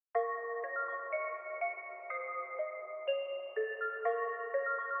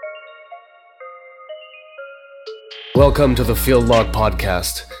Welcome to the Field Log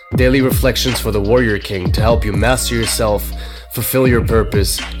Podcast, daily reflections for the Warrior King to help you master yourself, fulfill your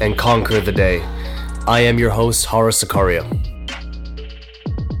purpose, and conquer the day. I am your host, Hara Sakaria.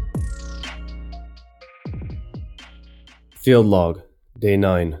 Field Log, Day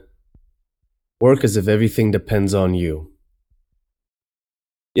 9. Work as if everything depends on you.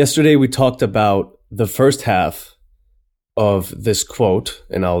 Yesterday we talked about the first half of this quote,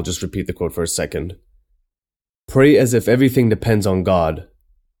 and I'll just repeat the quote for a second. Pray as if everything depends on God,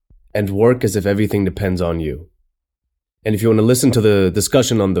 and work as if everything depends on you. And if you want to listen to the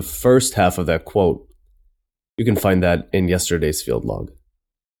discussion on the first half of that quote, you can find that in yesterday's Field Log.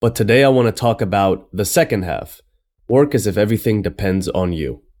 But today I want to talk about the second half, work as if everything depends on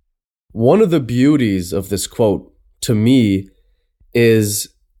you. One of the beauties of this quote, to me,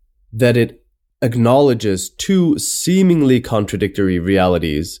 is that it acknowledges two seemingly contradictory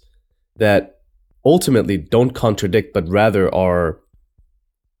realities that ultimately don't contradict, but rather are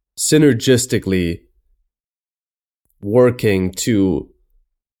synergistically working to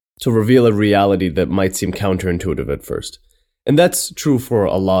reveal a reality that might seem counterintuitive at first. And that's true for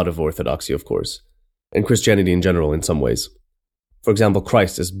a lot of orthodoxy, of course, and Christianity in general in some ways. For example,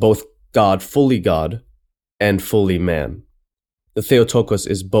 Christ is both God, and fully man. The Theotokos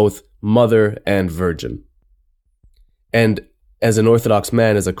is both mother and virgin. And as an Orthodox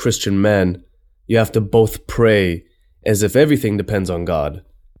man, as a Christian man, you have to both pray as if everything depends on God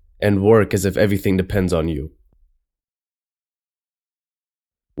and work as if everything depends on you.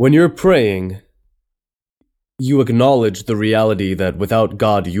 When you're praying, you acknowledge the reality that without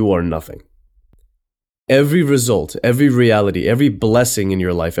God, you are nothing. Every result, every reality, every blessing in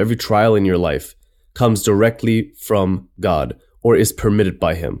your life, every trial in your life comes directly from God or is permitted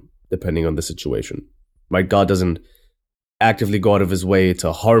by Him, depending on the situation. Right? God doesn't actively go out of His way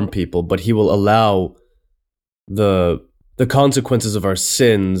to harm people, but He will allow the consequences of our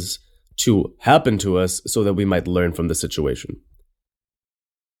sins to happen to us so that we might learn from the situation.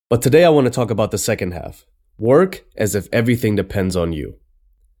 But today I want to talk about the second half. Work as if everything depends on you.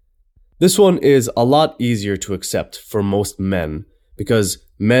 This one is a lot easier to accept for most men because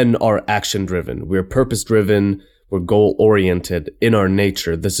men are action-driven. We're purpose-driven. We're goal-oriented. In our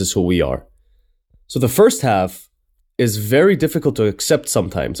nature, this is who we are. So the first half is very difficult to accept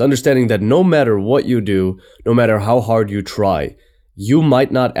sometimes, understanding that no matter what you do, no matter how hard you try, you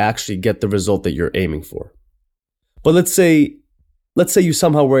might not actually get the result that you're aiming for. But let's say you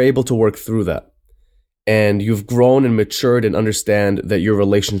somehow were able to work through that, and you've grown and matured and understand that your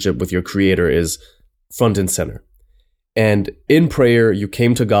relationship with your Creator is front and center. And in prayer, you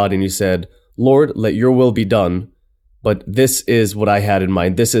came to God and you said, Lord, let your will be done, but this is what I had in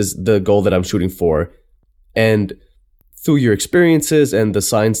mind. This is the goal that I'm shooting for. And through your experiences and the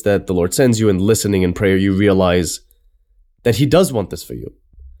signs that the Lord sends you and listening in prayer, you realize that He does want this for you.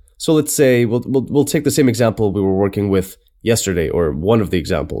 So let's say we'll take the same example we were working with yesterday, or one of the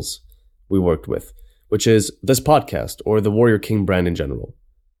examples we worked with, which is this podcast or the Warrior King brand in general.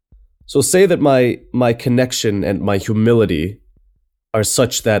 So say that my connection and my humility are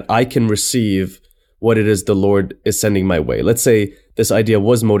such that I can receive what it is the Lord is sending my way. Let's say this idea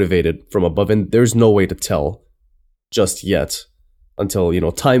was motivated from above, and there's no way to tell just yet until,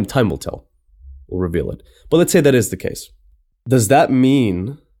 time will tell. We'll reveal it. But let's say that is the case. Does that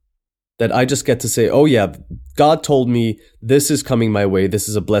mean that I just get to say, oh yeah, God told me this is coming my way, this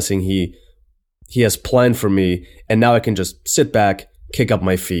is a blessing He has planned for me, and now I can just sit back, kick up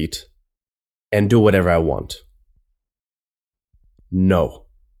my feet, and do whatever I want? No.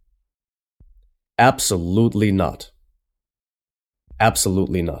 Absolutely not.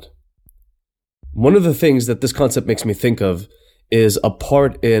 Absolutely not. One of the things that this concept makes me think of is a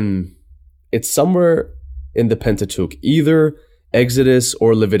part it's somewhere in the Pentateuch, either Exodus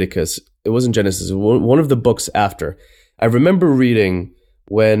or Leviticus. It wasn't Genesis, one of the books after. I remember reading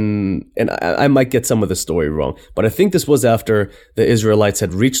and I might get some of the story wrong, but I think this was after the Israelites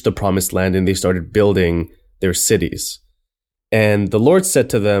had reached the promised land and they started building their cities. And the Lord said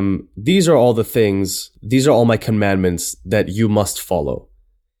to them, these are all my commandments that you must follow.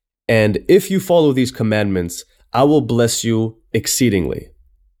 And if you follow these commandments, I will bless you exceedingly.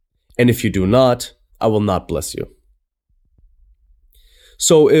 And if you do not, I will not bless you.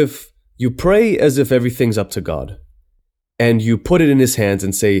 So if you pray as if everything's up to God, and you put it in His hands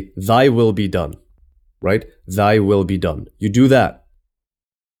and say, thy will be done, right? Thy will be done. You do that.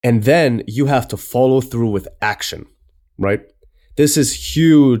 And then you have to follow through with action, right? This is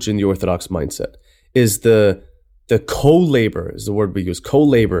huge in the Orthodox mindset, is the co-labor, is the word we use,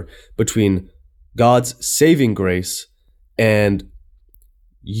 co-labor between God's saving grace and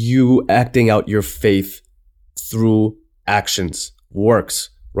you acting out your faith through actions, works,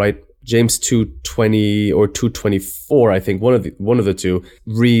 right? James 2:20 or 2:24, I think, one of the two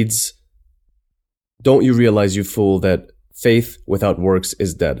reads, "Don't you realize, you fool, that faith without works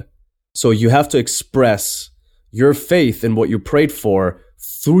is dead?" So you have to express your faith in what you prayed for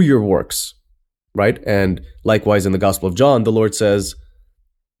through your works, right? And likewise in the Gospel of John, the Lord says,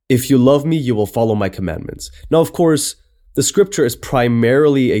 "If you love me, you will follow my commandments." Now, of course, the scripture is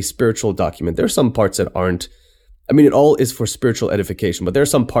primarily a spiritual document. There are some parts that aren't. I mean, it all is for spiritual edification, but there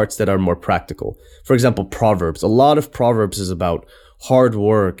are some parts that are more practical. For example, Proverbs. A lot of Proverbs is about hard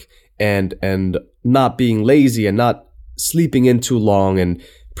work and not being lazy and not sleeping in too long and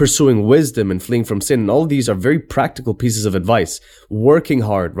pursuing wisdom and fleeing from sin. And all of these are very practical pieces of advice. Working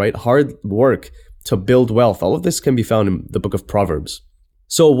hard, right? Hard work to build wealth. All of this can be found in the book of Proverbs.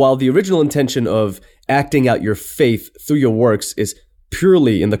 So while the original intention of acting out your faith through your works is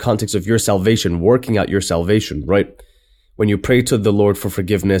purely in the context of your salvation, working out your salvation, right? When you pray to the Lord for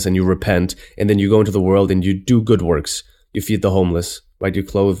forgiveness and you repent, and then you go into the world and you do good works, you feed the homeless, right? You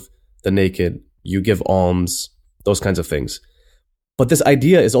clothe the naked, you give alms, those kinds of things. But this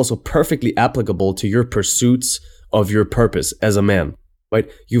idea is also perfectly applicable to your pursuits of your purpose as a man, right?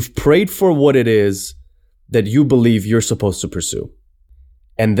 You've prayed for what it is that you believe you're supposed to pursue.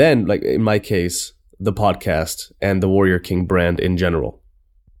 And then, like in my case, the podcast and the Warrior King brand in general.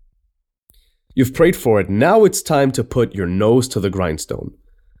 You've prayed for it. Now it's time to put your nose to the grindstone.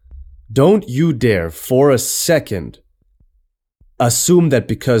 Don't you dare for a second assume that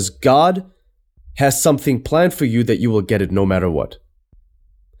because God has something planned for you that you will get it no matter what.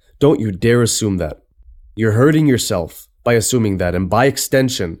 Don't you dare assume that. You're hurting yourself by assuming that. And by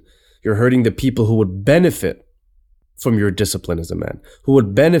extension, you're hurting the people who would benefit from your discipline as a man, who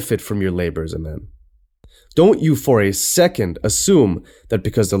would benefit from your labor as a man. Don't you for a second assume that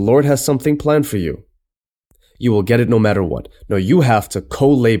because the Lord has something planned for you, you will get it no matter what. No, you have to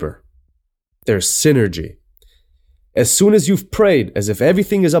co-labor. There's synergy. As soon as you've prayed as if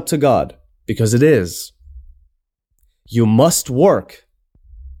everything is up to God, because it is, you must work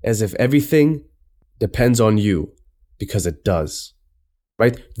as if everything depends on you, because it does.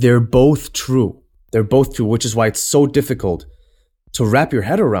 Right? They're both true. They're both true, which is why it's so difficult to wrap your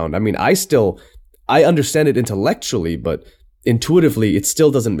head around. I mean, I understand it intellectually, but intuitively, it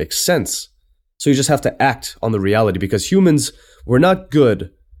still doesn't make sense. So you just have to act on the reality, because humans, we're not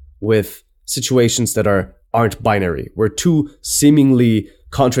good with situations that aren't binary, where two seemingly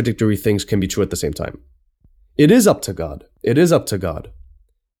contradictory things can be true at the same time. It is up to God. It is up to God.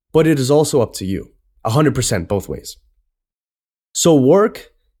 But it is also up to you. 100% both ways. So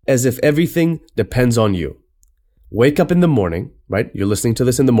work as if everything depends on you. Wake up in the morning, right? You're listening to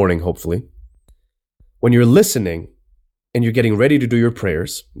this in the morning, hopefully. When you're listening and you're getting ready to do your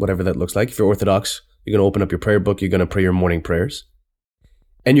prayers, whatever that looks like. If you're Orthodox, you're going to open up your prayer book. You're going to pray your morning prayers.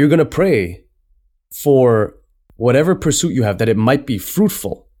 And you're going to pray for whatever pursuit you have, that it might be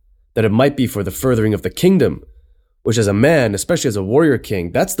fruitful, that it might be for the furthering of the kingdom, which as a man, especially as a warrior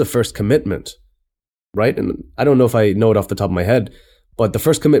king, that's the first commitment, right? And I don't know if I know it off the top of my head, but the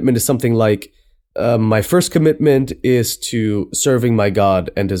first commitment is something like, my first commitment is to serving my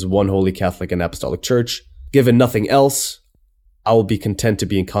God and his one holy Catholic and Apostolic Church. Given nothing else, I will be content to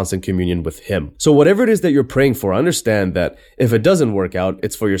be in constant communion with him. So whatever it is that you're praying for, understand that if it doesn't work out,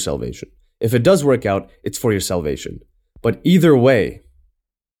 it's for your salvation. If it does work out, it's for your salvation. But either way,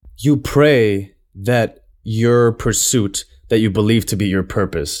 you pray that your pursuit that you believe to be your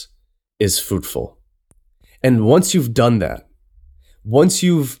purpose is fruitful. And once you've done that, once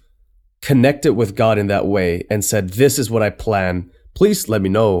you've connected with God in that way and said, this is what I plan, please let me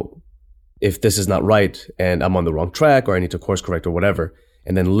know if this is not right and I'm on the wrong track or I need to course correct or whatever,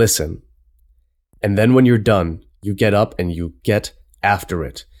 and then listen. And then when you're done, you get up and you get after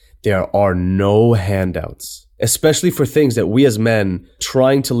it. There are no handouts, especially for things that we as men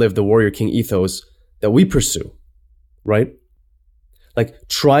trying to live the warrior king ethos that we pursue, right? Like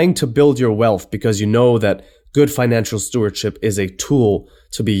trying to build your wealth because you know that good financial stewardship is a tool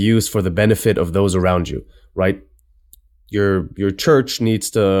to be used for the benefit of those around you, right? Your church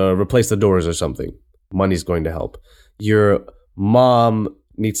needs to replace the doors or something. Money's going to help. Your mom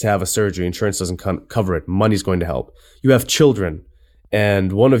needs to have a surgery. Insurance doesn't cover it. Money's going to help. You have children,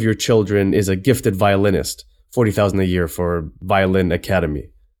 and one of your children is a gifted violinist, $40,000 a year for violin academy.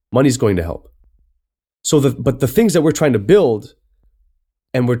 Money's going to help. But the things that we're trying to build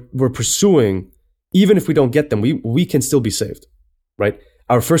and we're pursuing, even if we don't get them, we can still be saved, right?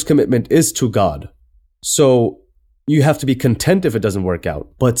 Our first commitment is to God. So you have to be content if it doesn't work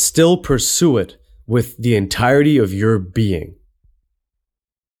out, but still pursue it with the entirety of your being.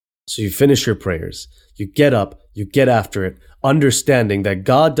 So you finish your prayers, you get up, you get after it, understanding that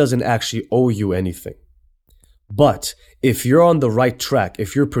God doesn't actually owe you anything. But if you're on the right track,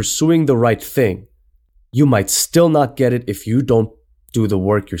 if you're pursuing the right thing, you might still not get it if you don't do the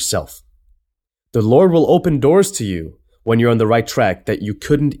work yourself. The Lord will open doors to you when you're on the right track that you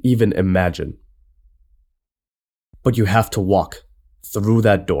couldn't even imagine. But you have to walk through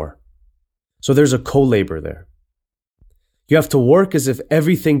that door. So there's a co-labor there. You have to work as if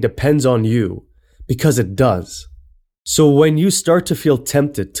everything depends on you, because it does. So when you start to feel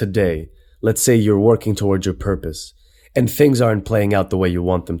tempted today, let's say you're working towards your purpose, and things aren't playing out the way you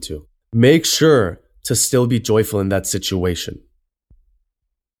want them to, make sure to still be joyful in that situation.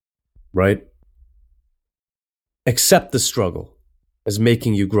 Right? Accept the struggle as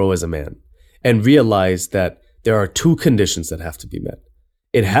making you grow as a man, and realize that there are two conditions that have to be met.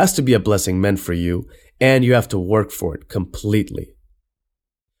 It has to be a blessing meant for you, and you have to work for it completely.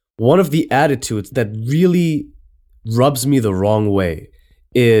 One of the attitudes that really rubs me the wrong way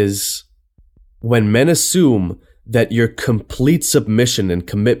is when men assume that your complete submission and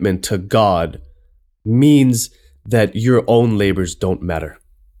commitment to God means that your own labors don't matter.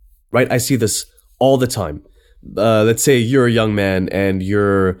 Right? I see this all the time. Let's say you're a young man and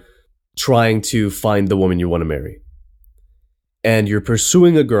you're trying to find the woman you want to marry. And you're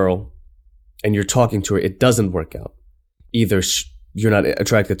pursuing a girl and you're talking to her. It doesn't work out. Either you're not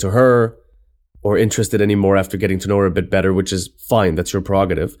attracted to her or interested anymore after getting to know her a bit better, which is fine. That's your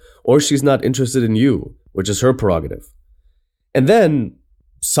prerogative. Or she's not interested in you, which is her prerogative. And then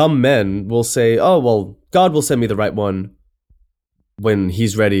some men will say, oh, well, God will send me the right one when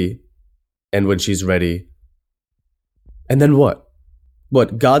he's ready and when she's ready. And then what?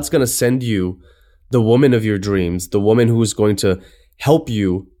 What? God's going to send you the woman of your dreams, the woman who is going to help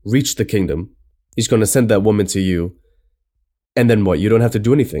you reach the kingdom. He's going to send that woman to you. And then what? You don't have to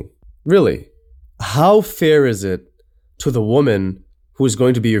do anything. Really? How fair is it to the woman who is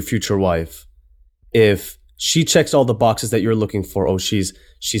going to be your future wife if she checks all the boxes that you're looking for? Oh, she's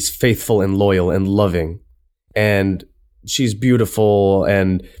faithful and loyal and loving, and she's beautiful,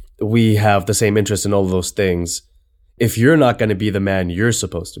 and we have the same interests in all of those things, if you're not going to be the man you're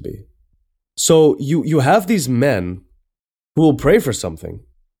supposed to be. So you have these men who will pray for something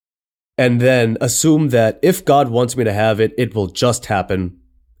and then assume that if God wants me to have it, it will just happen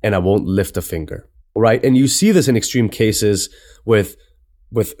and I won't lift a finger, right? And you see this in extreme cases with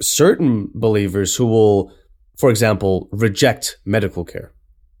certain believers who will, for example, reject medical care,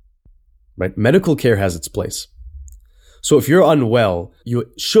 right? Medical care has its place. So if you're unwell,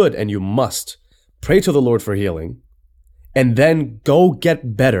 you should and you must pray to the Lord for healing and then go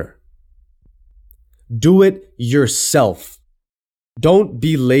get better. Do it yourself. Don't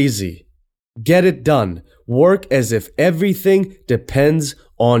be lazy. Get it done. Work as if everything depends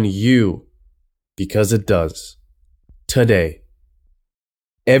on you. Because it does. Today.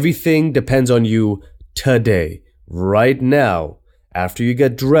 Everything depends on you today. Right now. After you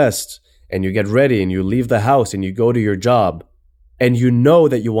get dressed and you get ready and you leave the house and you go to your job and you know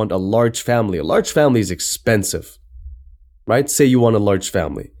that you want a large family. A large family is expensive. Right? Say you want a large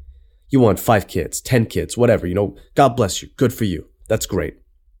family. You want 5 kids, 10 kids, whatever, God bless you. Good for you. That's great.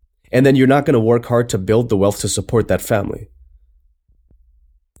 And then you're not going to work hard to build the wealth to support that family.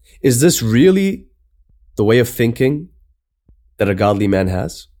 Is this really the way of thinking that a godly man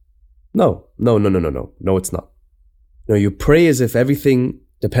has? No, it's not. No, you pray as if everything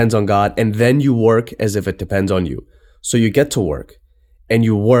depends on God, and then you work as if it depends on you. So you get to work, and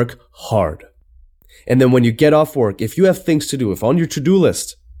you work hard. And then when you get off work, if you have things to do, if on your to-do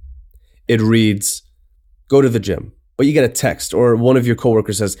list, it reads, go to the gym, but you get a text or one of your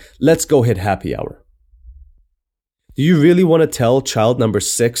coworkers says, let's go hit happy hour. Do you really want to tell child number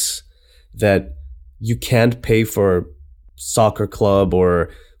 6 that you can't pay for soccer club or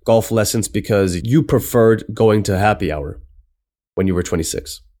golf lessons because you preferred going to happy hour when you were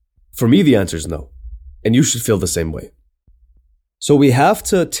 26? For me, the answer is no. And you should feel the same way. So we have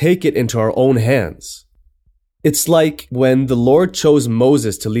to take it into our own hands. It's like when the Lord chose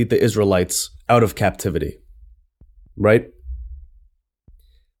Moses to lead the Israelites out of captivity, right?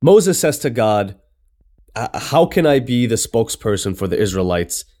 Moses says to God, how can I be the spokesperson for the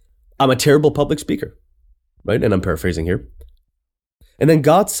Israelites? I'm a terrible public speaker, right? And I'm paraphrasing here. And then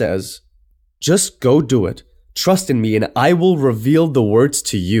God says, just go do it. Trust in me and I will reveal the words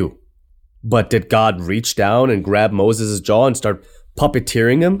to you. But did God reach down and grab Moses' jaw and start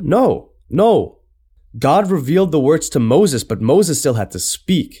puppeteering him? No. God revealed the words to Moses, but Moses still had to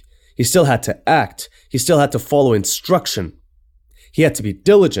speak. He still had to act. He still had to follow instruction. He had to be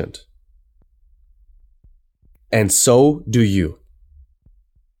diligent. And so do you.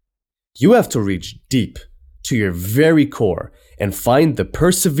 You have to reach deep to your very core and find the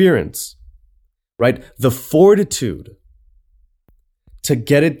perseverance, right? The fortitude to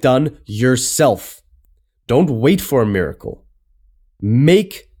get it done yourself. Don't wait for a miracle.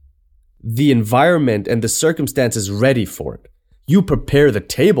 Make the environment and the circumstances ready for it. You prepare the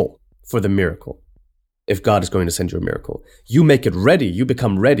table for the miracle. If God is going to send you a miracle, you make it ready. You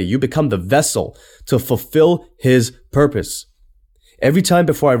become ready. You become the vessel to fulfill His purpose. Every time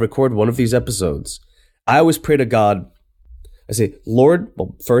before I record one of these episodes, I always pray to God. I say, Lord,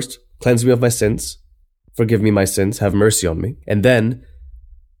 well, first, cleanse me of my sins. Forgive me my sins. Have mercy on me. And then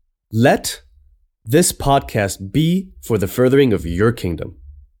let this podcast be for the furthering of your kingdom.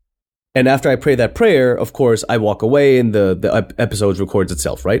 And after I pray that prayer, of course, I walk away and the episode records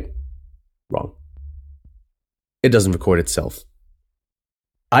itself, right? Wrong. It doesn't record itself.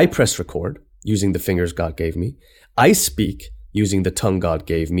 I press record using the fingers God gave me. I speak using the tongue God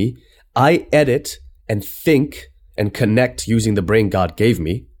gave me. I edit and think and connect using the brain God gave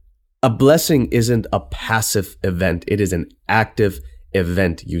me. A blessing isn't a passive event. It is an active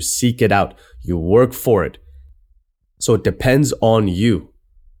event. You seek it out. You work for it. So it depends on you.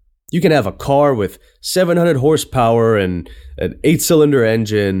 You can have a car with 700 horsepower and an 8-cylinder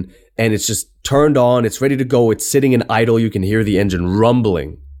engine, and it's just turned on. It's ready to go. It's sitting in idle. You can hear the engine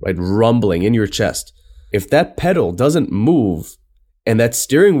rumbling, right? Rumbling in your chest. If that pedal doesn't move and that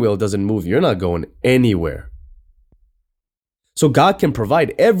steering wheel doesn't move, you're not going anywhere. So God can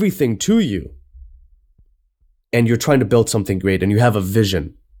provide everything to you. And you're trying to build something great and you have a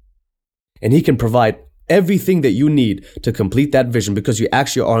vision. And He can provide everything that you need to complete that vision because you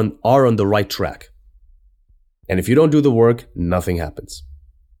actually are on the right track. And if you don't do the work, nothing happens.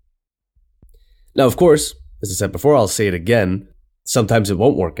 Now, of course, as I said before, I'll say it again, sometimes it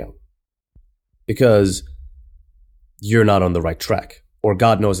won't work out because you're not on the right track or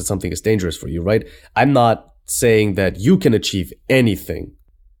God knows that something is dangerous for you, right? I'm not saying that you can achieve anything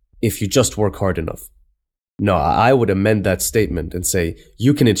if you just work hard enough. No, I would amend that statement and say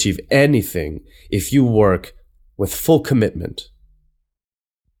you can achieve anything if you work with full commitment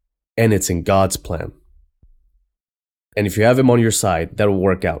and it's in God's plan. And if you have Him on your side, that'll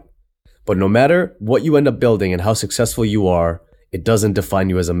work out. But no matter what you end up building and how successful you are, it doesn't define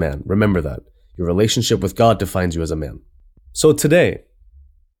you as a man. Remember that. Your relationship with God defines you as a man. So today,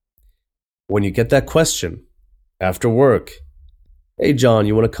 when you get that question after work, hey John,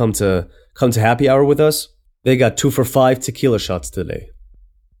 you want to come to happy hour with us? They got 2 for $5 tequila shots today.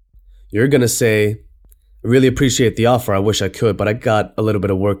 You're going to say, I really appreciate the offer. I wish I could, but I got a little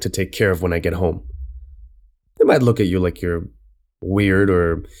bit of work to take care of when I get home. They might look at you like you're weird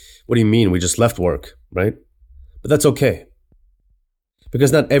or, what do you mean? We just left work, right? But that's okay.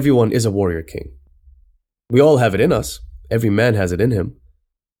 Because not everyone is a warrior king. We all have it in us. Every man has it in him.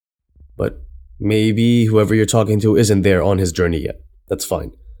 But maybe whoever you're talking to isn't there on his journey yet. That's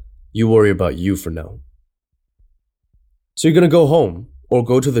fine. You worry about you for now. So you're going to go home or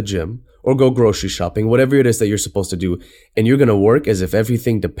go to the gym or go grocery shopping, whatever it is that you're supposed to do, and you're going to work as if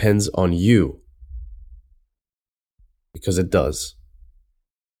everything depends on you. Because it does.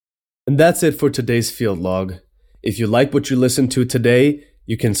 And that's it for today's field log. If you like what you listened to today,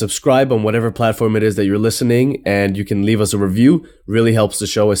 you can subscribe on whatever platform it is that you're listening, and you can leave us a review. Really helps the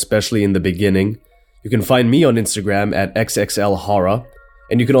show, especially in the beginning. You can find me on Instagram at XXLHara,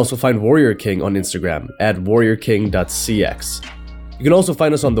 and you can also find Warrior King on Instagram at warriorking.cx. You can also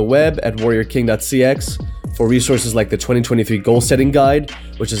find us on the web at warriorking.cx for resources like the 2023 Goal Setting Guide,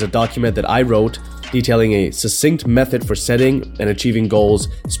 which is a document that I wrote detailing a succinct method for setting and achieving goals,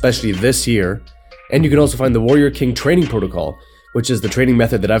 especially this year. And you can also find the Warrior King Training Protocol, which is the training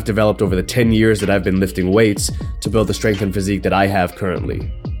method that I've developed over the 10 years that I've been lifting weights to build the strength and physique that I have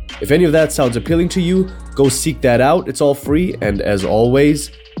currently. If any of that sounds appealing to you, go seek that out. It's all free, and as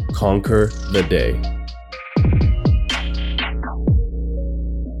always, conquer the day.